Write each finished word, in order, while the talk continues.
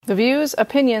The views,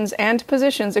 opinions, and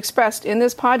positions expressed in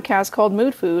this podcast called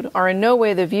Mood Food are in no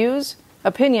way the views,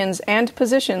 opinions, and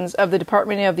positions of the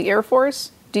Department of the Air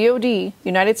Force, DoD,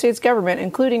 United States government,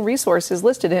 including resources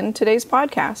listed in today's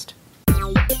podcast.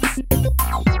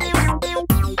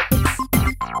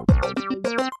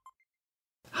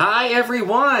 Hi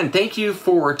everyone! Thank you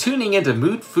for tuning into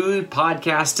Mood Food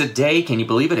Podcast today. Can you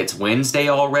believe it? It's Wednesday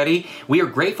already. We are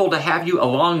grateful to have you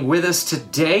along with us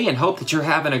today and hope that you're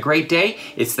having a great day.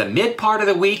 It's the mid part of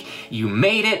the week. You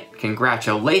made it.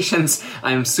 Congratulations.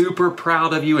 I'm super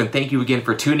proud of you and thank you again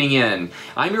for tuning in.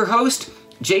 I'm your host,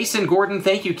 Jason Gordon.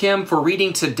 Thank you, Kim, for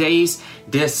reading today's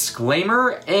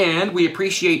disclaimer, and we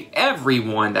appreciate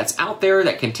everyone that's out there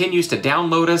that continues to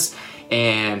download us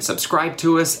and subscribe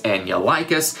to us and you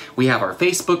like us. We have our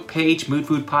Facebook page, Mood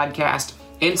Food Podcast,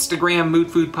 Instagram, Mood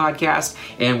Food Podcast,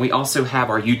 and we also have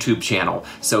our YouTube channel.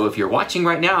 So if you're watching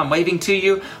right now, I'm waving to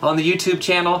you on the YouTube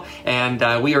channel,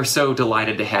 and we are so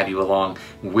delighted to have you along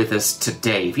with us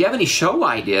today. If you have any show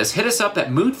ideas, hit us up at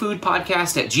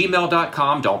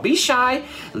moodfoodpodcast@gmail.com. Don't be shy.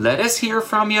 Let us hear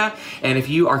from you. And if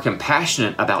you are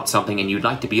compassionate about something and you'd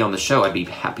like to be on the show, I'd be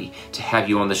happy to have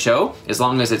you on the show, as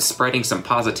long as it's spreading some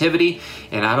positivity.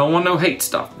 And I don't want no hate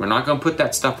stuff. We're not going to put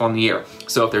that stuff on the air.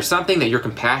 So if there's something that you're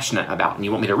compassionate about and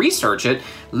you want me to research it,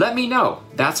 let me know.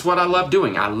 That's what I love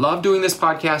doing. I love doing this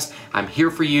podcast. I'm here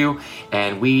for you,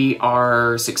 and we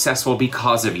are successful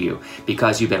because of you,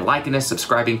 because you've been liking us,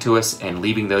 subscribing to us, and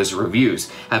leaving those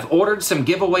reviews. I've ordered some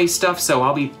giveaway stuff, so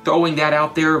I'll be throwing that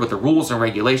out there with the rules and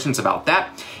regulations about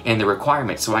that and the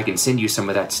requirements, so I can send you some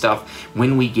of that stuff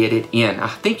when we get it in. I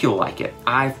think you'll like it.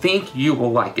 I think you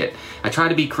will like it. I try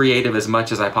to be creative as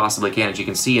much as I possibly can. As you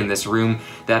can see in this room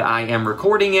that I am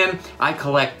recording in, I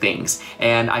collect things,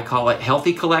 and I call it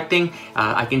healthy collecting.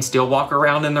 I can still walk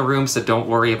around in the room, so don't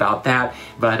worry about that.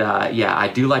 But yeah, I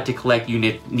do like to collect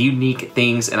unique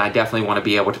things, and I definitely want to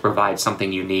be able to provide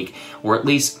something unique, or at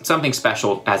least something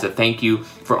special as a thank you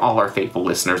for all our faithful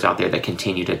listeners out there that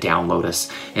continue to download us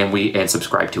and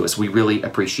subscribe to us. We really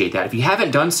appreciate that. If you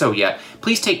haven't done so yet,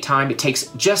 please take time. It takes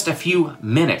just a few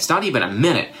minutes, not even a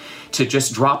minute, to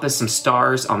just drop us some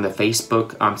stars on the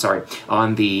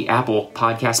on the Apple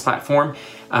podcast platform,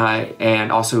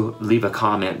 and also leave a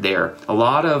comment there. A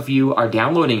lot of you are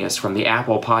downloading us from the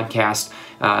Apple podcast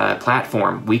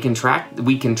platform. We can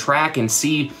track and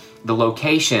see the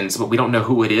locations, but we don't know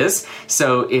who it is.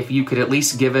 So if you could at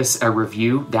least give us a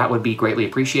review, that would be greatly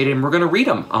appreciated, and we're going to read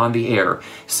them on the air.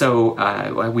 So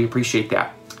we appreciate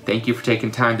that. Thank you for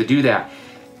taking time to do that.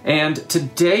 And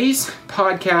today's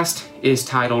podcast is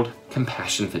titled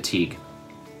Compassion Fatigue.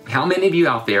 How many of you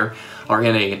out there are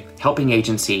in a helping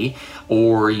agency,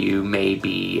 or you may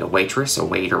be a waitress, a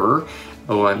waiter,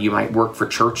 or you might work for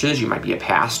churches, you might be a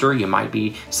pastor, you might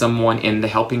be someone in the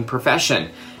helping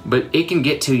profession, but it can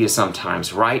get to you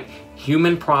sometimes, right?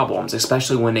 Human problems,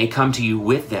 especially when they come to you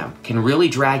with them, can really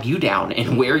drag you down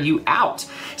and wear you out.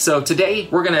 So today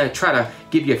we're going to try to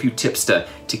give you a few tips to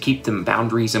keep them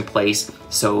boundaries in place,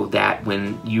 so that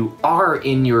when you are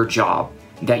in your job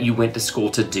that you went to school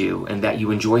to do and that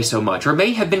you enjoy so much, or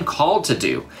may have been called to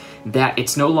do, that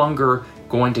it's no longer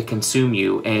going to consume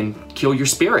you and kill your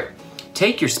spirit.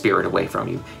 Take your spirit away from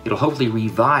you. It'll hopefully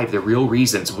revive the real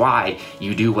reasons why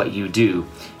you do what you do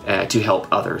to help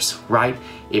others, right?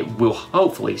 It will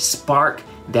hopefully spark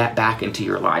that back into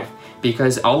your life,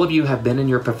 because all of you have been in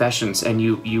your professions, and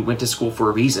you went to school for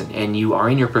a reason, and you are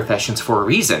in your professions for a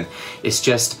reason. It's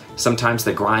just sometimes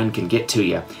the grind can get to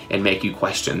you and make you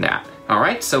question that. All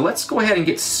right, so let's go ahead and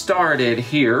get started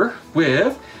here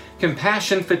with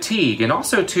compassion fatigue, and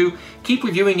also to keep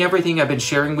reviewing everything I've been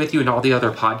sharing with you in all the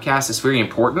other podcasts. It's very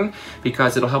important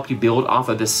because it'll help you build off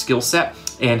of this skill set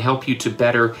and help you to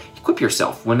better equip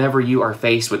yourself whenever you are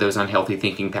faced with those unhealthy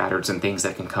thinking patterns and things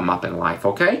that can come up in life,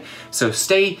 okay? So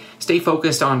stay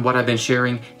focused on what I've been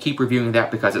sharing. Keep reviewing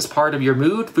that because it's part of your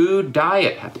mood food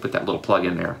diet. I have to put that little plug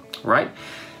in there, right?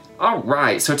 All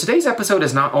right, so today's episode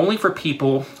is not only for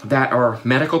people that are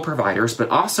medical providers, but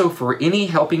also for any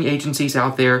helping agencies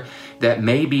out there that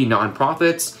may be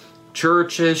nonprofits,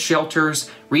 churches, shelters,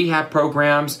 rehab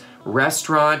programs,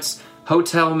 restaurants,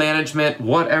 hotel management,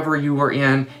 whatever you are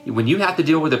in. When you have to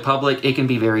deal with the public, it can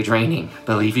be very draining.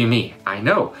 Believe you me, I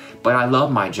know, but I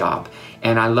love my job,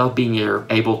 and I love being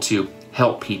able to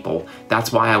help people.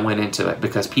 That's why I went into it,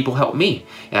 because people help me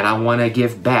and I want to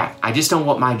give back. I just don't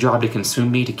want my job to consume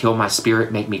me, to kill my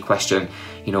spirit, make me question,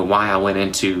 why I went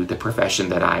into the profession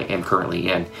that I am currently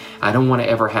in. I don't want to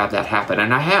ever have that happen,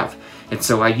 and I have. And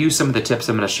so I use some of the tips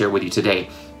I'm going to share with you today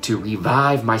to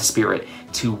revive my spirit,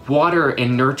 to water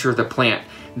and nurture the plant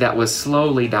that was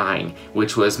slowly dying,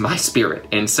 which was my spirit.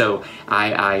 And so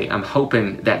I'm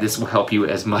hoping that this will help you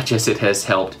as much as it has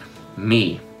helped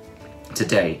me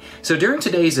today. So during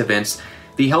today's events,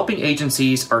 the helping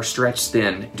agencies are stretched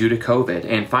thin due to COVID,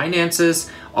 and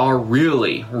finances are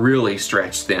really, really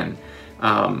stretched thin.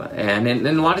 And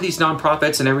a lot of these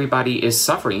nonprofits and everybody is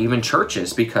suffering, even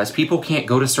churches, because people can't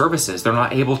go to services. They're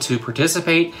not able to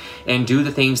participate and do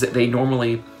the things that they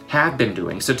normally have been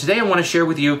doing. So today I want to share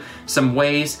with you some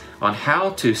ways on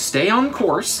how to stay on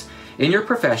course in your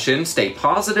profession, stay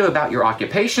positive about your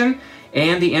occupation,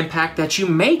 and the impact that you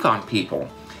make on people.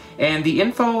 And the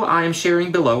info I am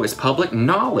sharing below is public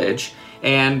knowledge,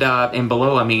 and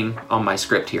below I mean on my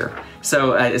script here.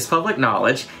 So it's public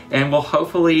knowledge, and will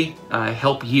hopefully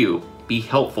help you be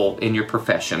helpful in your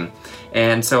profession.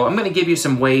 And so I'm going to give you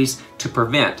some ways to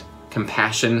prevent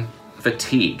compassion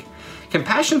fatigue.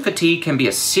 Compassion fatigue can be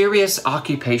a serious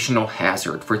occupational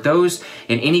hazard for those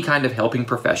in any kind of helping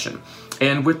profession.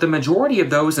 And with the majority of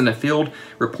those in the field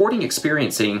reporting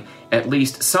experiencing at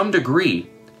least some degree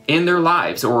in their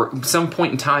lives or some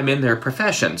point in time in their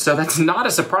profession. So that's not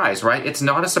a surprise, right? It's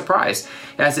not a surprise,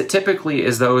 as it typically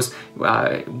is those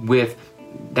that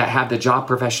have the job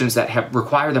professions that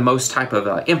require the most type of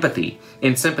empathy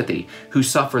and sympathy who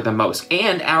suffer the most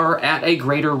and are at a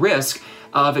greater risk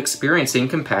of experiencing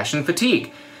compassion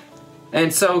fatigue.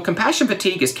 And so compassion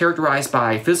fatigue is characterized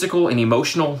by physical and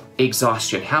emotional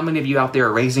exhaustion. How many of you out there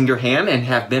are raising your hand and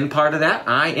have been part of that?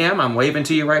 I am. I'm waving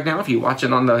to you right now. If you watch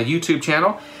it on the YouTube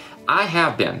channel, I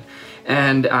have been.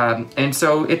 And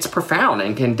so it's profound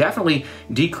and can definitely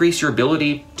decrease your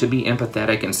ability to be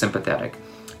empathetic and sympathetic.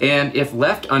 And if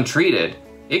left untreated,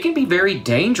 it can be very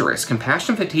dangerous.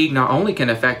 Compassion fatigue not only can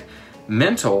affect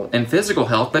mental and physical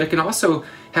health, but it can also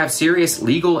have serious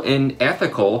legal and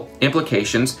ethical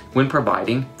implications when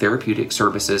providing therapeutic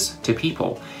services to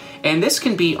people. And this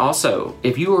can be also,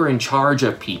 if you are in charge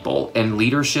of people and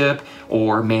leadership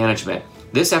or management,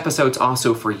 this episode's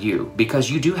also for you, because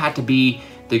you do have to be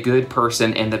the good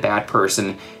person and the bad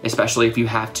person, especially if you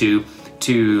have to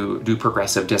do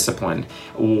progressive discipline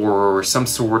or some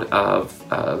sort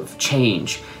of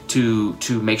change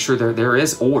to make sure there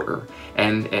is order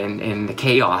and the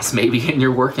chaos maybe in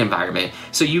your work environment.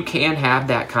 So you can have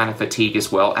that kind of fatigue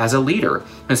as well as a leader.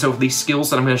 And so these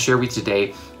skills that I'm going to share with you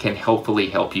today can hopefully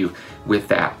help you with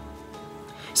that.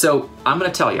 So I'm going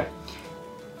to tell you,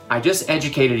 I just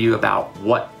educated you about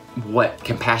what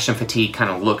compassion fatigue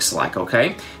kind of looks like,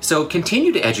 okay? So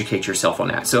continue to educate yourself on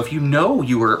that. So if you know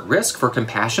you are at risk for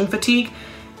compassion fatigue,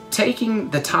 taking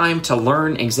the time to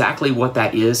learn exactly what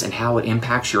that is and how it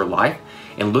impacts your life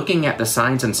and looking at the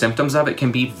signs and symptoms of it can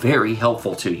be very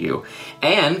helpful to you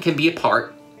and can be a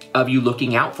part of you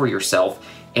looking out for yourself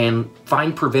and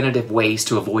find preventative ways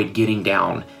to avoid getting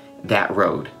down that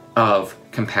road of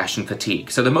compassion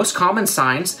fatigue. So the most common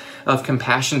signs of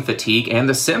compassion fatigue and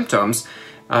the symptoms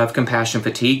of compassion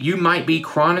fatigue, you might be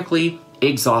chronically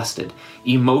exhausted,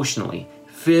 emotionally,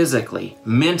 physically,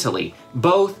 mentally,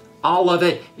 both, all of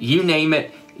it, you name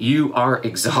it, you are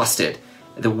exhausted.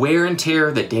 The wear and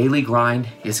tear, the daily grind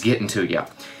is getting to you.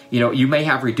 You know, you may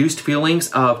have reduced feelings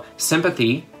of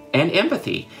sympathy and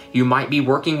empathy. You might be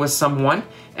working with someone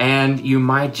and you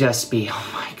might just be, oh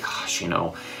my gosh,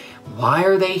 why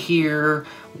are they here?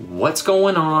 What's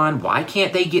going on? Why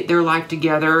can't they get their life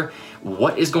together?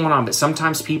 What is going on? But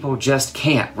sometimes people just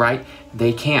can't, right?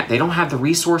 They can't. They don't have the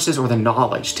resources or the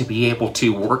knowledge to be able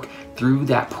to work through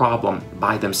that problem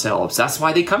by themselves. That's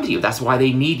why they come to you. That's why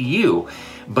they need you.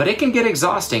 But it can get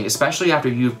exhausting, especially after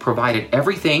you've provided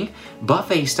everything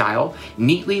buffet style,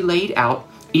 neatly laid out,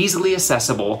 easily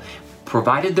accessible,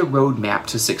 provided the roadmap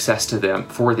to success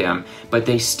for them, but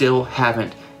they still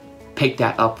haven't picked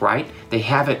that up right. They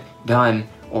haven't done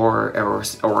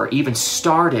or even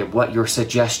started what your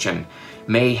suggestion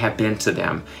may have been to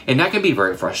them. And that can be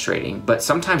very frustrating, but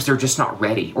sometimes they're just not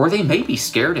ready, or they may be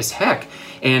scared as heck.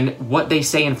 And what they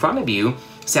say in front of you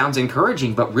sounds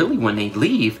encouraging, but really when they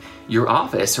leave your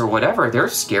office or whatever, they're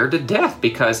scared to death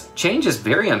because change is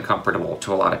very uncomfortable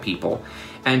to a lot of people.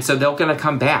 And so they're going to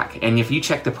come back. And if you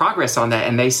check the progress on that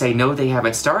and they say, no, they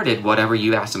haven't started whatever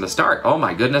you asked them to start, oh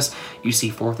my goodness, you see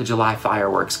 4th of July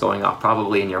fireworks going off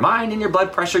probably in your mind and your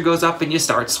blood pressure goes up and you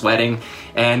start sweating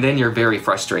and then you're very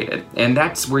frustrated. And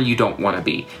that's where you don't want to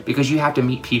be, because you have to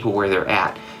meet people where they're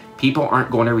at. People aren't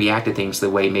going to react to things the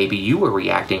way maybe you were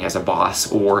reacting as a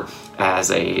boss or as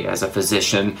a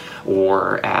physician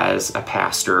or as a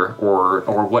pastor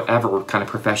or whatever kind of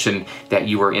profession that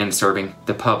you are in serving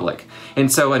the public.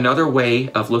 And so another way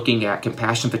of looking at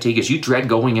compassion fatigue is you dread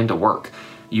going into work.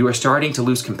 You are starting to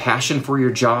lose compassion for your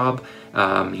job.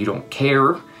 You don't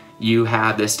care. you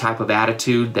have this type of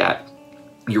attitude that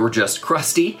you're just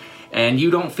crusty and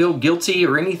you don't feel guilty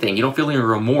or anything. You don't feel any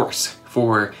remorse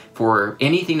for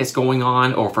anything that's going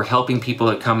on or for helping people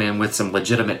that come in with some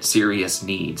legitimate, serious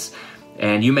needs.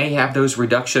 And you may have those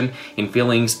reduction in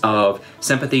feelings of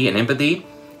sympathy and empathy,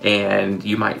 and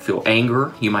you might feel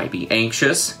anger, you might be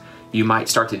anxious, you might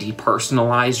start to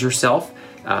depersonalize yourself,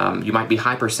 you might be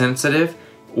hypersensitive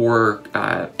or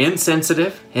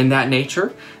insensitive in that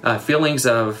nature, feelings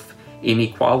of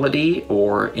inequality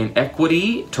or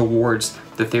inequity towards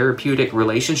the therapeutic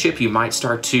relationship. You might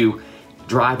start to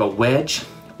drive a wedge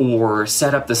or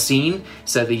set up the scene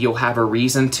so that you'll have a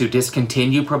reason to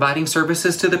discontinue providing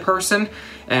services to the person.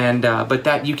 And but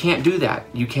that you can't do that.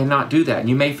 You cannot do that. And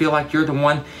you may feel like you're the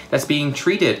one that's being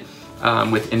treated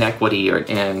with inequity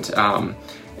and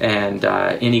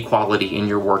inequality in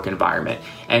your work environment.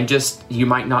 And just, you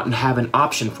might not have an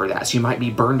option for that. So you might be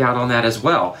burned out on that as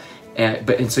well.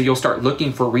 And so you'll start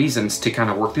looking for reasons to kind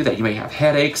of work through that. You may have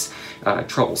headaches,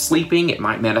 trouble sleeping. It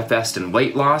might manifest in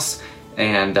weight loss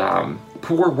and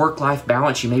poor work-life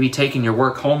balance. You may be taking your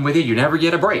work home with you. You never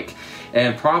get a break.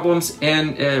 And problems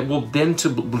will then to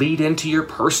bleed into your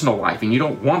personal life, and you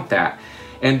don't want that.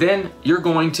 And then you're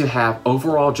going to have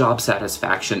overall job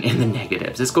satisfaction in the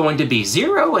negatives. It's going to be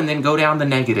 0 and then go down the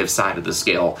negative side of the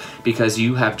scale because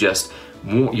you have just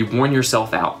you've worn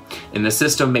yourself out, and the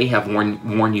system may have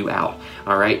worn you out,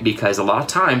 all right? Because a lot of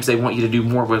times they want you to do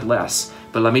more with less.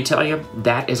 But let me tell you,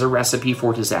 that is a recipe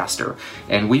for disaster.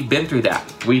 And we've been through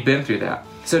that. We've been through that.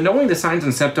 So knowing the signs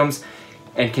and symptoms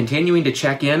and continuing to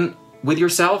check in with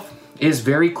yourself is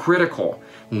very critical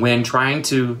when trying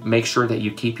to make sure that you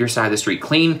keep your side of the street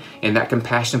clean and that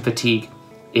compassion fatigue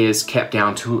is kept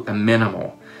down to a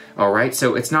minimal, all right?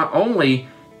 So it's not only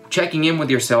checking in with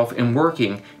yourself and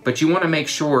working, but you want to make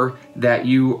sure that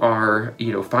you are,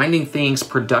 finding things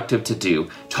productive to do,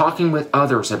 talking with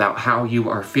others about how you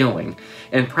are feeling,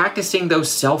 and practicing those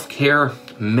self-care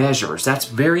measures. That's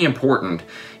very important.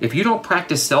 If you don't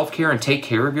practice self-care and take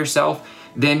care of yourself,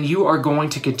 then you are going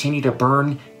to continue to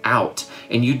burn out,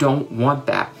 and you don't want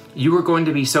that. You are going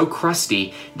to be so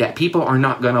crusty that people are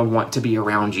not going to want to be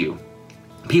around you.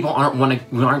 People aren't going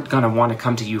to want to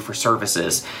come to you for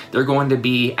services. They're going to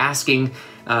be asking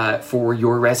for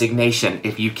your resignation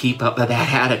if you keep up with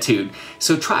that attitude.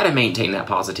 So try to maintain that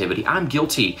positivity. I'm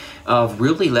guilty of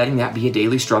really letting that be a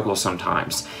daily struggle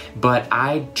sometimes, but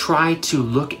I try to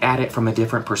look at it from a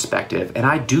different perspective, and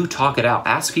I do talk it out.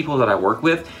 Ask people that I work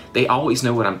with. They always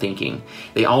know what I'm thinking.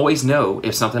 They always know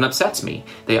if something upsets me.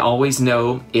 They always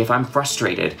know if I'm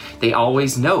frustrated. They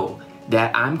always know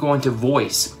that I'm going to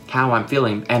voice how I'm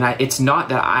feeling. And it's not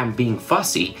that I'm being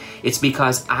fussy. It's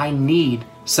because I need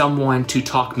someone to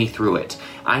talk me through it.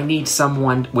 I need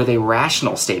someone with a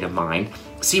rational state of mind.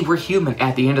 See, we're human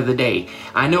at the end of the day.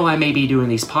 I know I may be doing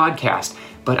these podcasts,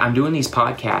 but I'm doing these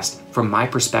podcasts from my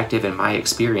perspective and my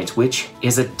experience, which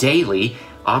is a daily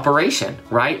operation,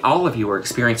 right? All of you are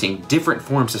experiencing different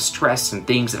forms of stress and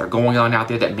things that are going on out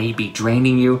there that may be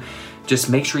draining you.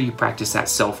 Just make sure you practice that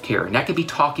self-care. And that could be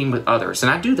talking with others.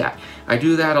 And I do that. I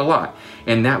do that a lot.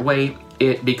 And that way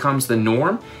it becomes the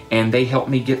norm, and they help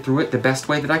me get through it the best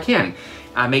way that I can.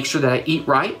 I make sure that I eat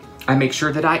right. I make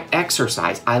sure that I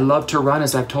exercise. I love to run,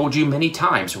 as I've told you many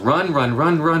times. Run, run,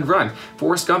 run, run, run.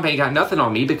 Forrest Gump ain't got nothing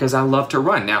on me because I love to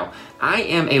run. Now, I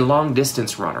am a long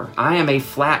distance runner. I am a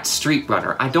flat street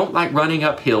runner. I don't like running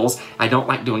up hills. I don't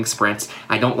like doing sprints.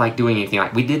 I don't like doing anything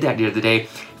like we did that the other day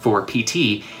for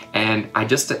PT, and I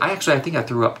think I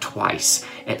threw up twice.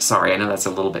 Sorry, I know that's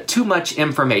a little bit too much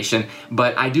information,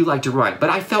 but I do like to run. But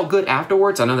I felt good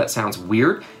afterwards. I know that sounds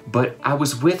weird, but I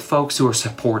was with folks who are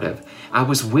supportive. I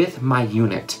was with my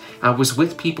unit. I was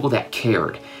with people that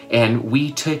cared, and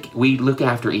we look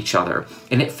after each other,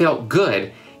 and it felt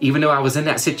good, even though I was in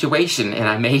that situation, and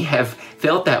I may have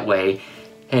felt that way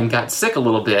and got sick a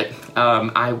little bit.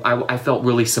 I felt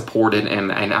really supported,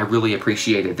 and I really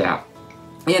appreciated that.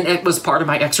 And it was part of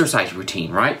my exercise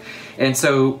routine, right? And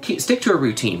so stick to a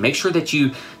routine. Make sure that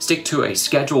you stick to a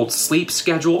scheduled sleep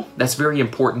schedule. That's very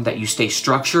important that you stay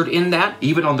structured in that,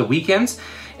 even on the weekends.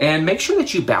 And make sure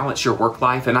that you balance your work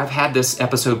life. And I've had this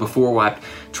episode before where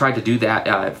I've tried to do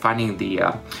that, finding the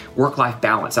work-life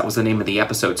balance. That was the name of the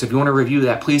episode. So if you want to review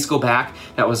that, please go back.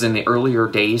 That was in the earlier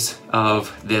days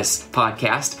of this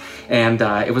podcast. And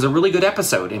it was a really good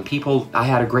episode. And I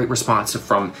had a great response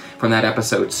from that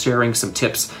episode, sharing some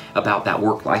tips about that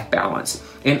work-life balance.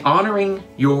 And honoring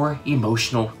your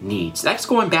emotional needs. That's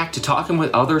going back to talking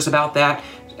with others about that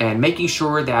and making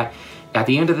sure that at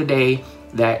the end of the day,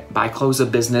 that by close of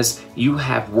business, you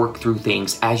have worked through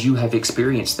things as you have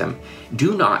experienced them.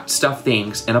 Do not stuff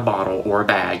things in a bottle or a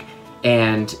bag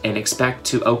and expect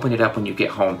to open it up when you get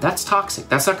home. That's toxic.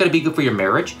 That's not going to be good for your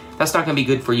marriage. That's not going to be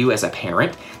good for you as a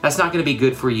parent. That's not going to be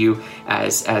good for you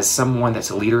as someone that's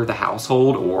a leader of the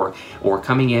household, or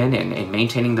coming in and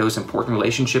maintaining those important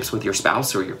relationships with your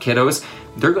spouse or your kiddos.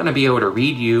 They're going to be able to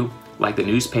read you like the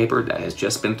newspaper that has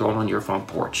just been thrown on your front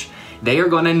porch. They are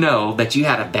going to know that you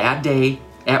had a bad day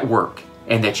at work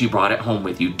and that you brought it home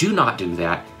with you. Do not do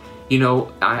that. You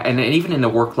know, and even in the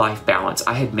work-life balance,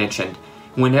 I had mentioned,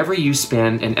 whenever you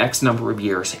spend an X number of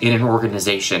years in an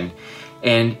organization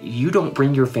and you don't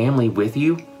bring your family with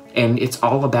you, and it's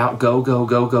all about go, go,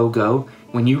 go, go, go,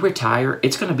 when you retire,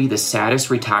 it's going to be the saddest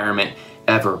retirement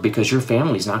ever, because your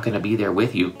family's not going to be there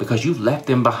with you because you've left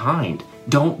them behind.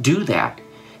 Don't do that.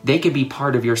 They can be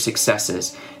part of your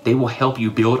successes. They will help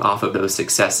you build off of those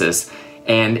successes.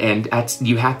 And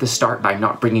you have to start by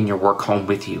not bringing your work home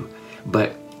with you,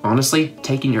 but honestly,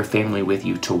 taking your family with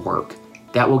you to work.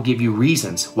 That will give you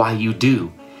reasons why you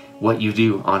do what you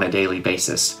do on a daily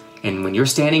basis. And when you're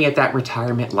standing at that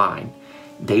retirement line,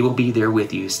 they will be there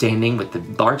with you, standing with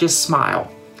the largest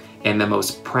smile and the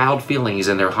most proud feelings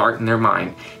in their heart and their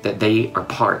mind that they are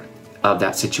part of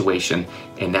that situation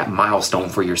and that milestone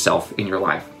for yourself in your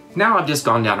life. Now I've just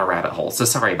gone down a rabbit hole, so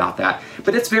sorry about that.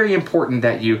 But it's very important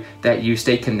that you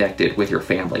stay connected with your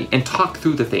family and talk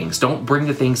through the things. Don't bring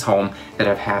the things home that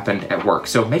have happened at work.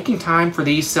 So making time for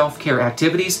these self-care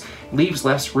activities leaves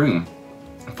less room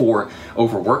for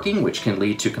overworking, which can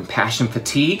lead to compassion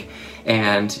fatigue.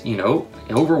 And, you know,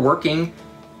 overworking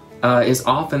is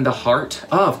often the heart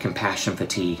of compassion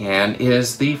fatigue and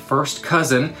is the first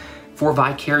cousin for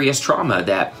vicarious trauma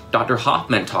that Dr.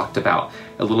 Hoffman talked about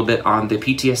a little bit on the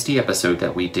PTSD episode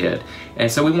that we did.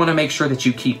 And so we want to make sure that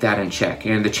you keep that in check.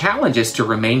 And the challenge is to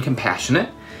remain compassionate,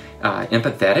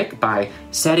 empathetic, by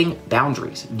setting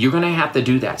boundaries. You're going to have to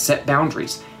do that. Set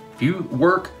boundaries. If you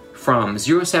work from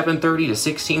 07:30 to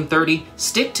 16:30,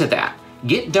 stick to that.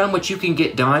 Get done what you can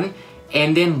get done,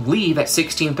 and then leave at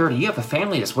 16:30. You have a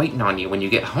family that's waiting on you when you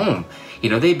get home.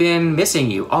 You know, they've been missing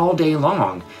you all day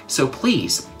long. So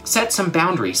please, set some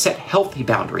boundaries, set healthy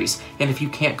boundaries. And if you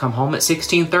can't come home at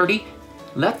 16:30,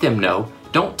 let them know.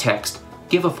 Don't text,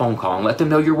 give a phone call and let them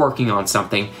know you're working on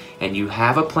something and you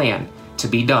have a plan to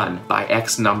be done by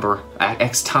X number at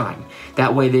X time.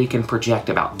 That way they can project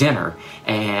about dinner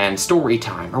and story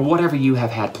time or whatever you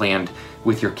have had planned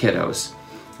with your kiddos.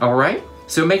 All right?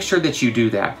 So make sure that you do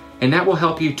that. And that will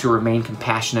help you to remain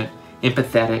compassionate,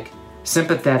 empathetic,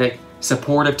 sympathetic,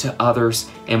 supportive to others,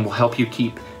 and will help you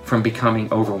keep from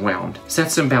becoming overwhelmed.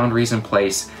 Set some boundaries in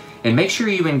place, and make sure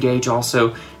you engage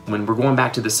also, when we're going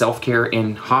back to the self-care,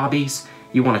 in hobbies.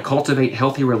 You want to cultivate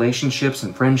healthy relationships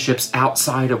and friendships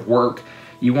outside of work.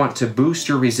 You want to boost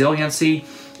your resiliency,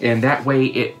 and that way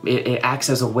it acts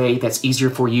as a way that's easier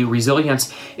for you.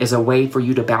 Resilience is a way for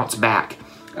you to bounce back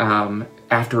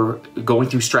after going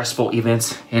through stressful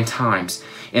events and times.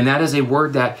 And that is a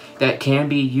word that can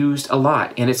be used a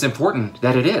lot, and it's important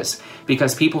that it is,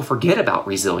 because people forget about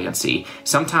resiliency.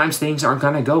 Sometimes things aren't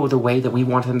going to go the way that we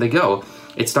want them to go.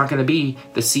 It's not going to be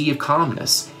the sea of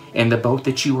calmness and the boat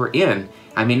that you were in.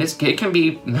 I mean, it can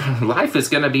be, life is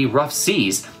going to be rough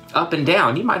seas, up and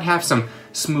down. You might have some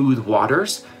smooth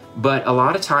waters, but a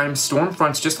lot of times storm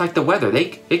fronts, just like the weather,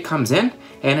 it comes in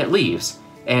and it leaves.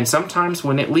 And sometimes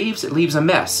when it leaves a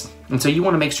mess. And so you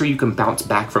want to make sure you can bounce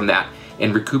back from that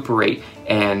and recuperate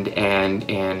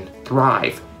and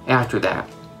thrive after that.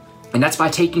 And that's by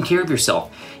taking care of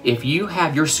yourself. If you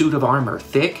have your suit of armor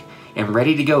thick and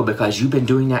ready to go because you've been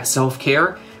doing that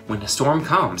self-care, when the storm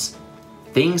comes,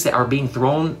 things that are being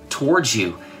thrown towards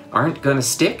you aren't going to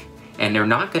stick, and they're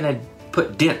not going to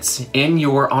put dents in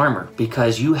your armor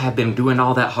because you have been doing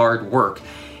all that hard work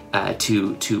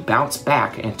to bounce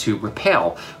back and to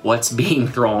repel what's being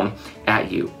thrown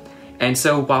at you. And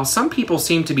so while some people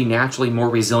seem to be naturally more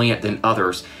resilient than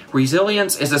others,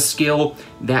 resilience is a skill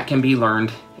that can be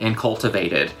learned and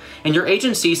cultivated. And your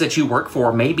agencies that you work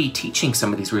for may be teaching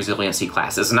some of these resiliency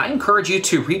classes, and I encourage you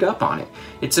to read up on it.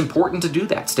 It's important to do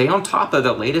that. Stay on top of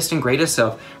the latest and greatest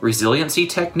of resiliency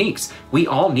techniques. We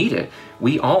all need it.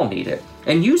 We all need it.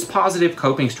 And use positive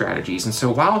coping strategies. And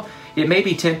so while it may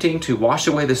be tempting to wash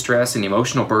away the stress and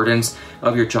emotional burdens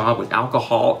of your job with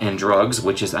alcohol and drugs,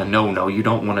 which is a no-no, you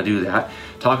don't want to do that.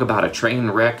 Talk about a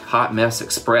train wreck, hot mess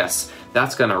express.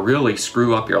 That's going to really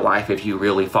screw up your life if you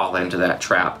really fall into that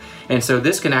trap. And so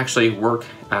this can actually work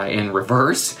in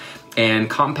reverse and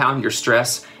compound your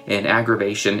stress and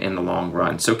aggravation in the long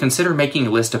run. So consider making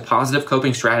a list of positive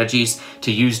coping strategies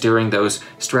to use during those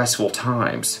stressful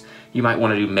times. You might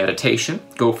want to do meditation,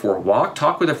 go for a walk,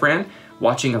 talk with a friend,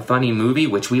 watching a funny movie,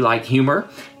 which we like humor,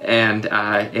 and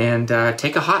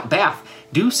take a hot bath.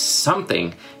 Do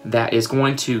something that is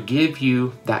going to give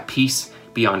you that peace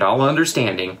beyond all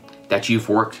understanding that you've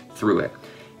worked through it.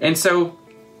 And so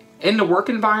in the work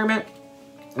environment,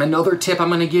 another tip I'm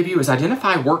going to give you is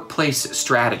identify workplace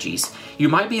strategies. You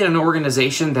might be in an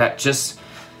organization that just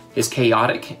is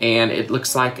chaotic and it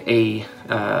looks like a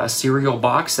cereal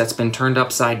box that's been turned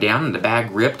upside down and the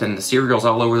bag ripped and the cereal's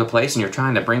all over the place, and you're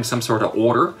trying to bring some sort of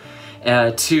order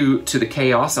to the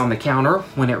chaos on the counter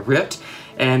when it ripped,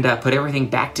 and put everything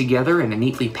back together in a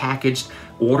neatly packaged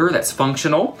order that's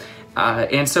functional.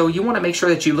 And so you want to make sure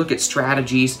that you look at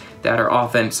strategies that are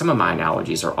often, some of my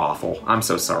analogies are awful. I'm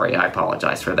so sorry, I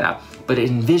apologize for that. But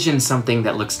envision something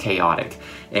that looks chaotic.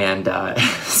 And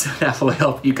so that will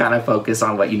help you kind of focus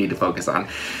on what you need to focus on.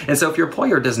 And so if your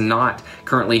employer does not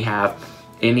currently have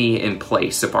any in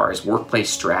place so far as workplace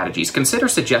strategies, consider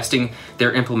suggesting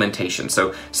their implementation.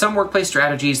 So some workplace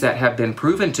strategies that have been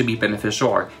proven to be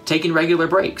beneficial are taking regular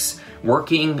breaks,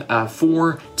 working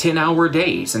 4 10-hour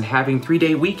days and having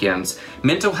 3-day weekends,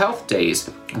 mental health days,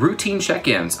 routine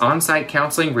check-ins, on-site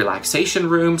counseling, relaxation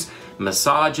rooms,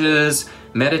 massages,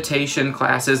 meditation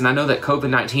classes. And I know that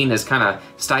COVID-19 has kind of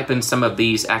stipend some of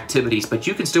these activities, but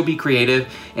you can still be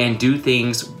creative and do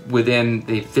things within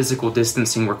the physical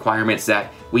distancing requirements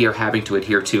that we are having to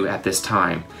adhere to at this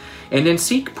time. And then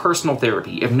seek personal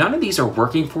therapy. If none of these are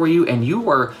working for you and you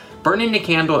are burning the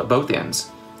candle at both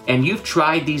ends, and you've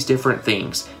tried these different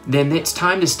things, then it's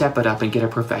time to step it up and get a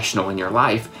professional in your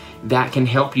life that can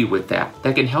help you with that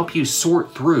can help you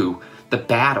sort through the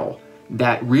battle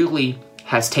that really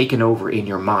has taken over in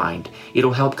your mind.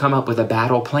 It'll help come up with a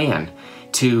battle plan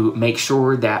to make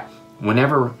sure that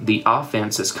whenever the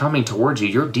offense is coming towards you,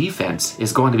 your defense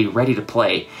is going to be ready to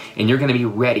play, and you're going to be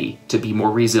ready to be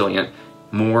more resilient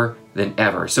more than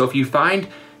ever. So if you find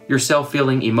yourself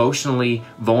feeling emotionally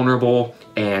vulnerable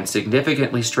and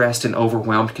significantly stressed and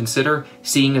overwhelmed, consider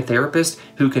seeing a therapist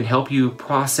who can help you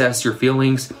process your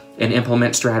feelings and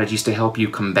implement strategies to help you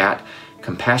combat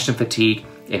compassion fatigue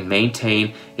and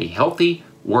maintain a healthy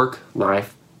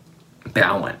work-life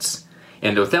balance.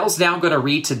 And Othel's now going to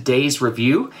read today's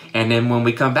review, and then when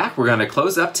we come back, we're going to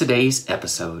close up today's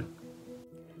episode.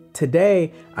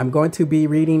 Today, I'm going to be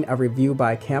reading a review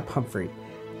by Camp Humphrey,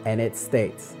 and it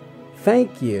states,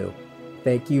 "Thank you.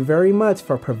 Thank you very much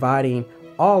for providing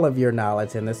all of your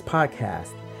knowledge in this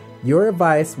podcast. Your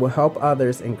advice will help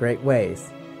others in great ways.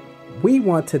 We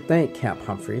want to thank Camp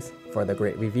Humphreys for the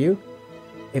great review.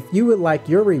 If you would like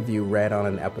your review read on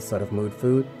an episode of Mood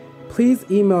Food, please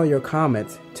email your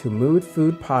comments to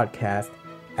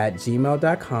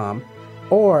moodfoodpodcast@gmail.com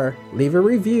or leave a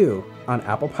review on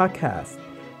Apple Podcasts.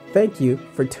 Thank you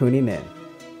for tuning in."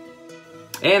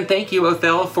 And thank you,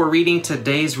 Othel, for reading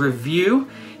today's review.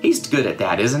 He's good at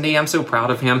that, isn't he? I'm so proud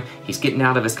of him. He's getting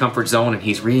out of his comfort zone and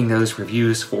he's reading those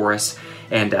reviews for us.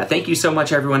 And thank you so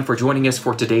much, everyone, for joining us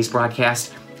for today's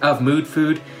broadcast of Mood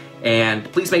Food.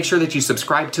 And please make sure that you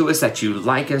subscribe to us, that you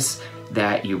like us,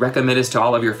 that you recommend us to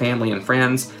all of your family and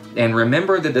friends. And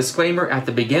remember the disclaimer at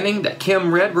the beginning that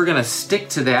Kim read. We're going to stick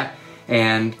to that.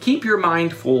 And keep your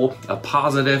mind full of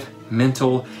positive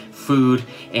mental food.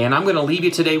 And I'm going to leave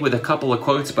you today with a couple of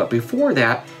quotes. But before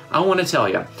that, I want to tell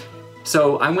you.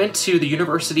 So I went to the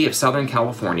University of Southern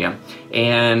California.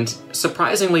 And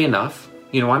surprisingly enough,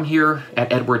 I'm here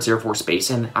at Edwards Air Force Base.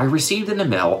 And I received in the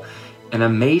mail an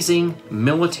amazing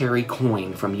military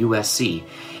coin from USC.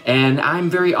 And I'm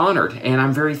very honored and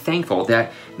I'm very thankful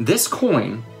that this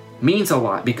coin means a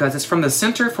lot because it's from the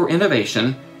Center for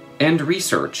Innovation and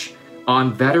Research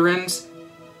on Veterans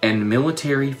and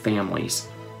Military Families.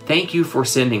 Thank you for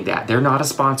sending that. They're not a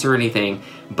sponsor or anything,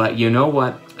 but you know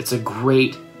what? It's a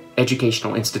great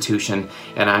educational institution,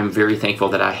 and I'm very thankful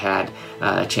that I had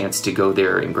a chance to go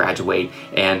there and graduate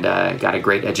and got a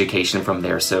great education from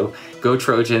there. So go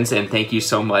Trojans, and thank you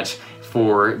so much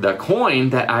for the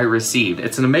coin that I received.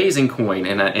 It's an amazing coin,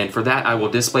 and for that I will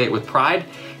display it with pride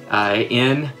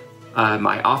in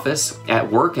my office at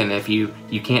work. And if you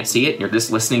can't see it, you're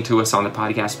just listening to us on the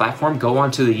podcast platform, go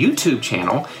onto the YouTube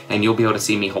channel and you'll be able to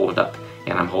see me hold it up.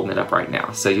 And I'm holding it up right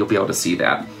now, so you'll be able to see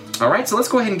that. All right, so let's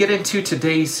go ahead and get into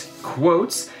today's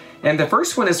quotes. And the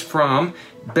first one is from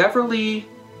Beverly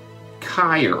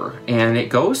Kyer, and it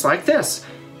goes like this: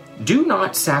 "Do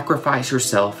not sacrifice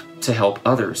yourself to help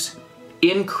others.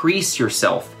 Increase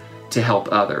yourself to help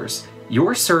others.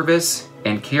 Your service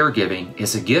and caregiving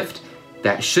is a gift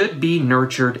that should be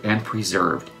nurtured and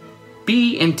preserved.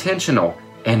 Be intentional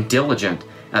and diligent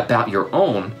about your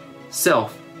own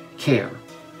self-care."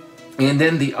 And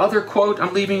then the other quote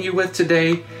I'm leaving you with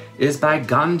today is by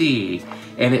Gandhi.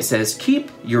 And it says,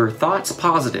 keep your thoughts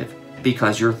positive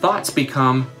because your thoughts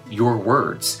become your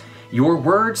words. Your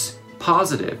words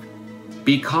positive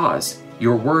because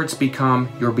your words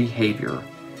become your behavior.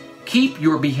 Keep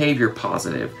your behavior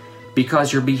positive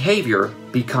because your behavior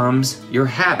becomes your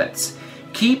habits.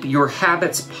 Keep your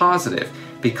habits positive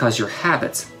because your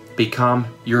habits become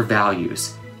your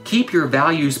values. Keep your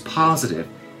values positive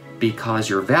because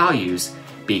your values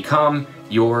become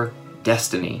your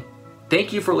destiny.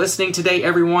 Thank you for listening today,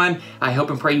 everyone. I hope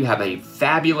and pray you have a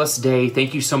fabulous day.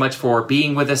 Thank you so much for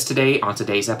being with us today on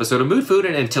today's episode of Mood Food.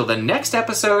 And until the next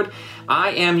episode, I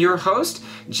am your host,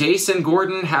 Jason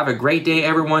Gordon. Have a great day,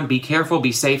 everyone. Be careful,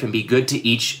 be safe, and be good to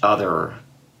each other.